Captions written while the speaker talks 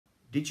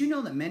Did you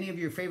know that many of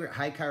your favorite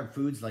high-carb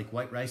foods like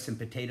white rice and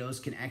potatoes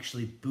can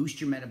actually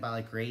boost your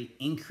metabolic rate,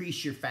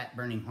 increase your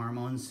fat-burning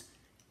hormones,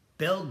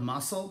 build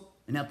muscle,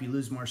 and help you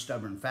lose more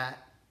stubborn fat?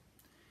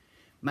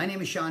 My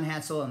name is Sean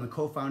Hatzel. I'm the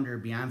co-founder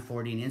of Beyond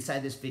 40, and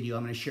inside this video,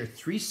 I'm going to share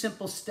 3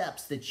 simple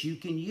steps that you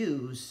can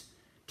use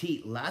to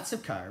eat lots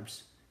of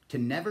carbs, to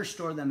never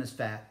store them as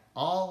fat,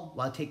 all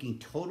while taking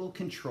total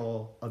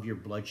control of your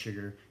blood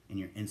sugar and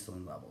your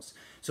insulin levels.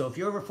 So if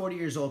you're over 40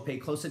 years old, pay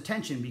close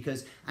attention,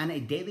 because on a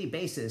daily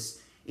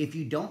basis, if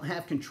you don't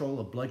have control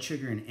of blood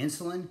sugar and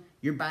insulin,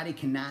 your body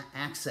cannot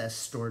access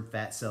stored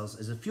fat cells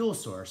as a fuel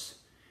source.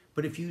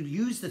 But if you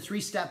use the 3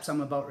 steps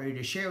I'm about ready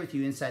to share with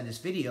you inside this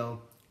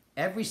video,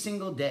 every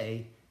single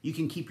day, you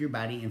can keep your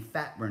body in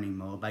fat burning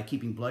mode by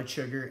keeping blood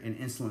sugar and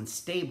insulin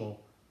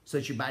stable so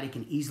that your body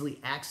can easily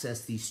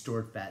access these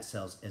stored fat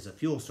cells as a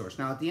fuel source.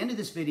 Now, at the end of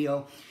this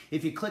video,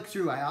 if you click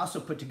through, I also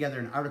put together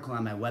an article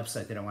on my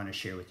website that I want to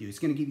share with you. It's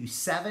going to give you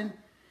 7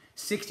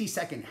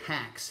 60-second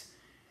hacks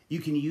you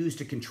can use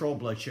to control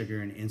blood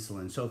sugar and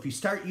insulin. So if you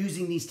start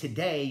using these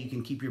today, you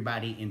can keep your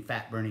body in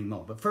fat burning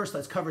mode. But first,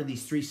 let's cover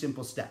these 3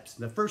 simple steps.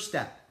 The first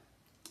step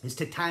is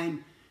to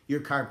time your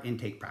carb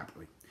intake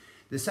properly.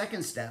 The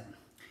second step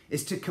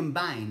is to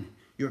combine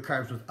your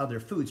carbs with other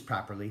foods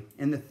properly.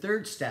 And the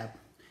third step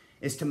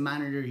is to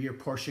monitor your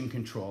portion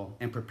control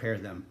and prepare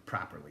them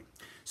properly.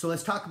 So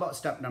let's talk about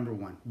step number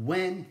 1.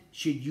 When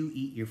should you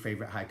eat your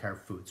favorite high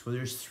carb foods? Well,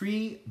 there's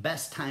 3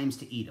 best times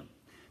to eat them: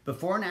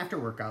 before and after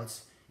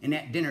workouts, and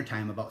at dinner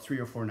time about 3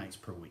 or 4 nights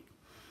per week.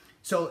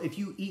 So if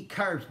you eat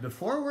carbs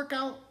before a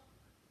workout,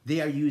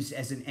 they are used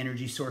as an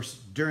energy source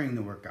during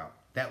the workout.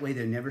 That way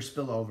they never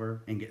spill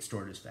over and get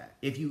stored as fat.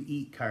 If you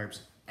eat carbs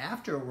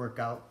after a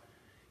workout,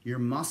 your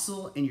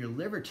muscle and your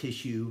liver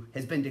tissue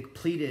has been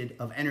depleted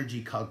of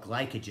energy called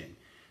glycogen.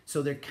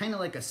 So they're kind of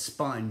like a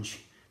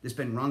sponge that's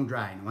been wrung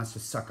dry and wants to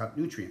suck up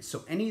nutrients.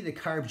 So any of the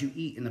carbs you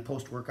eat in the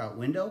post-workout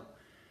window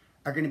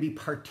are going to be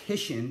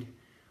partitioned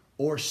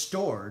or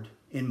stored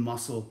in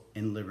muscle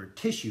and liver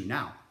tissue.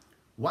 Now,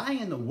 why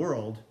in the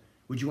world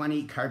would you want to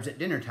eat carbs at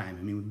dinner time?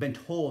 I mean, we've been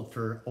told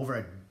for over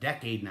a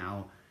decade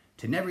now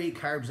to never eat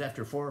carbs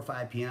after 4 or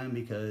 5 p.m.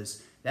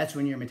 because that's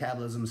when your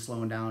metabolism is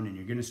slowing down and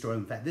you're going to store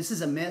them fat. This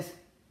is a myth.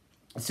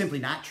 It's simply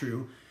not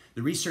true.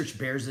 The research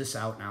bears this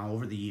out now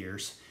over the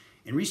years.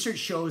 And research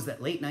shows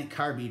that late night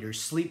carb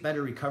eaters sleep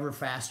better, recover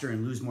faster,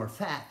 and lose more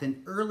fat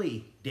than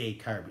early day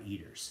carb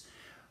eaters.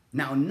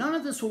 Now, none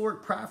of this will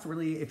work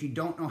properly if you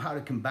don't know how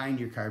to combine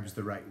your carbs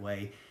the right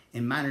way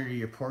and monitor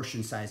your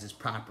portion sizes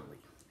properly.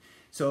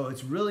 So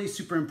it's really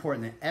super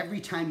important that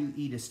every time you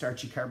eat a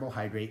starchy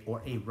carbohydrate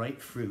or a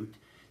ripe fruit,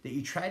 that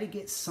you try to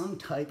get some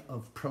type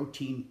of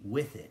protein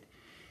with it.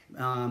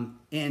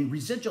 And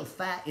residual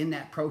fat in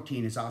that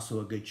protein is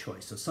also a good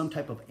choice. So some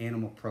type of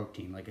animal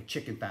protein, like a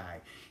chicken thigh.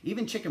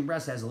 Even chicken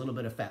breast has a little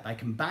bit of fat. By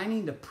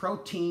combining the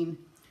protein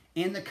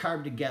and the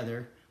carb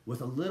together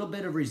with a little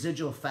bit of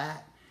residual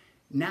fat,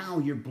 now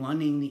you're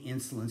blunting the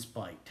insulin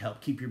spike to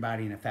help keep your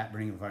body in a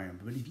fat-burning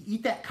environment. But if you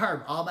eat that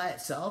carb all by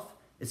itself,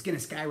 it's going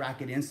to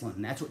skyrocket insulin,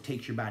 and that's what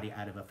takes your body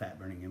out of a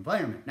fat-burning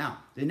environment. Now,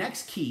 the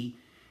next key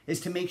is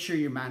to make sure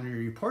you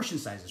monitor your portion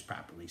sizes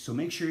properly. So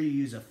make sure you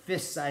use a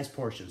fist-sized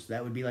portion. So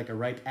that would be like a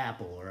ripe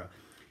apple, or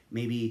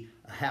maybe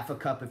a half a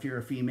cup if you're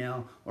a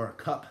female, or a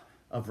cup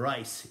of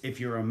rice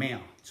if you're a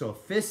male. So a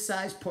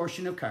fist-sized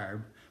portion of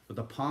carb with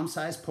a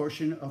palm-sized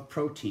portion of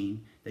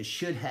protein that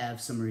should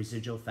have some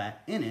residual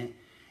fat in it,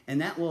 and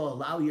that will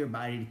allow your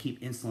body to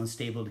keep insulin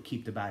stable, to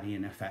keep the body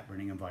in a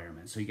fat-burning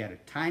environment. So you got to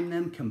time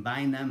them,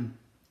 combine them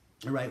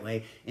the right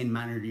way, and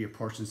monitor your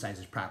portion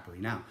sizes properly.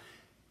 Now,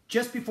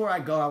 just before I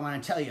go, I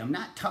want to tell you, I'm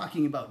not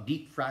talking about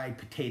deep fried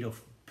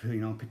potatoes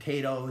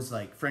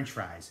like French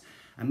fries.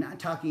 I'm not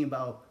talking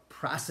about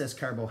processed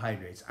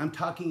carbohydrates. I'm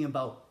talking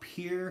about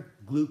pure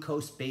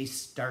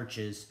glucose-based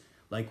starches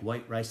like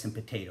white rice and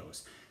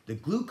potatoes. The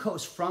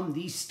glucose from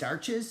these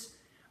starches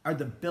are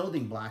the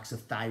building blocks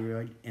of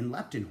thyroid and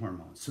leptin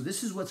hormones. So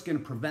this is what's going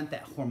to prevent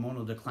that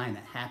hormonal decline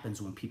that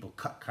happens when people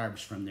cut carbs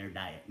from their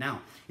diet. Now,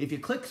 if you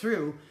click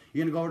through,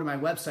 you're going to go over to my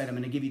website. I'm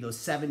going to give you those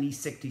 70,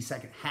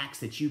 60-second hacks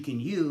that you can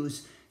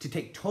use to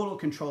take total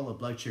control of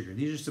blood sugar.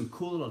 These are some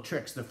cool little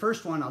tricks. The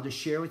first one I'll just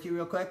share with you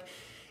real quick.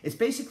 It's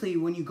basically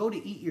when you go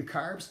to eat your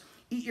carbs,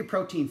 eat your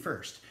protein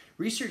first.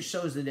 Research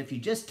shows that if you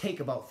just take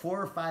about 4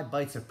 or 5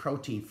 bites of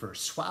protein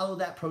first, swallow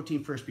that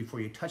protein first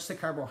before you touch the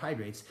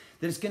carbohydrates,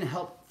 that it's going to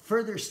help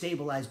further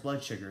stabilize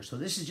blood sugar. So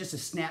this is just a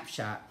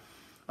snapshot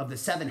of the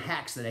 7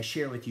 hacks that I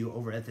share with you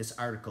over at this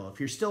article. If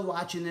you're still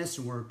watching this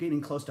and we're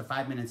getting close to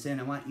 5 minutes in,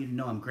 I want you to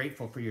know I'm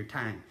grateful for your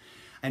time.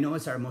 I know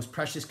it's our most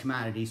precious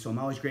commodity, so I'm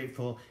always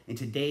grateful in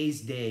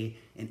today's day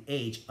and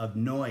age of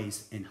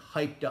noise and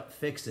hyped up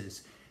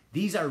fixes.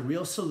 These are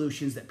real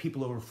solutions that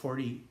people over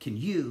 40 can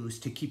use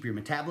to keep your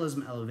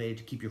metabolism elevated,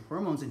 to keep your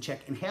hormones in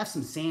check, and have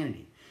some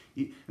sanity.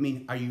 I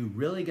mean, are you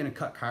really going to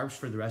cut carbs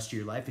for the rest of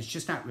your life? It's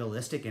just not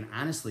realistic, and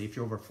honestly, if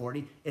you're over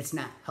 40, it's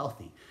not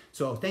healthy.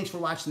 So thanks for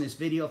watching this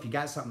video. If you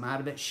got something out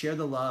of it, share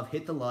the love,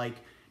 hit the like,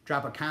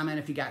 drop a comment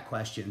if you got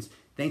questions.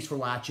 Thanks for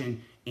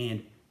watching,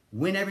 and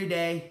win every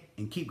day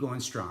and keep going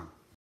strong.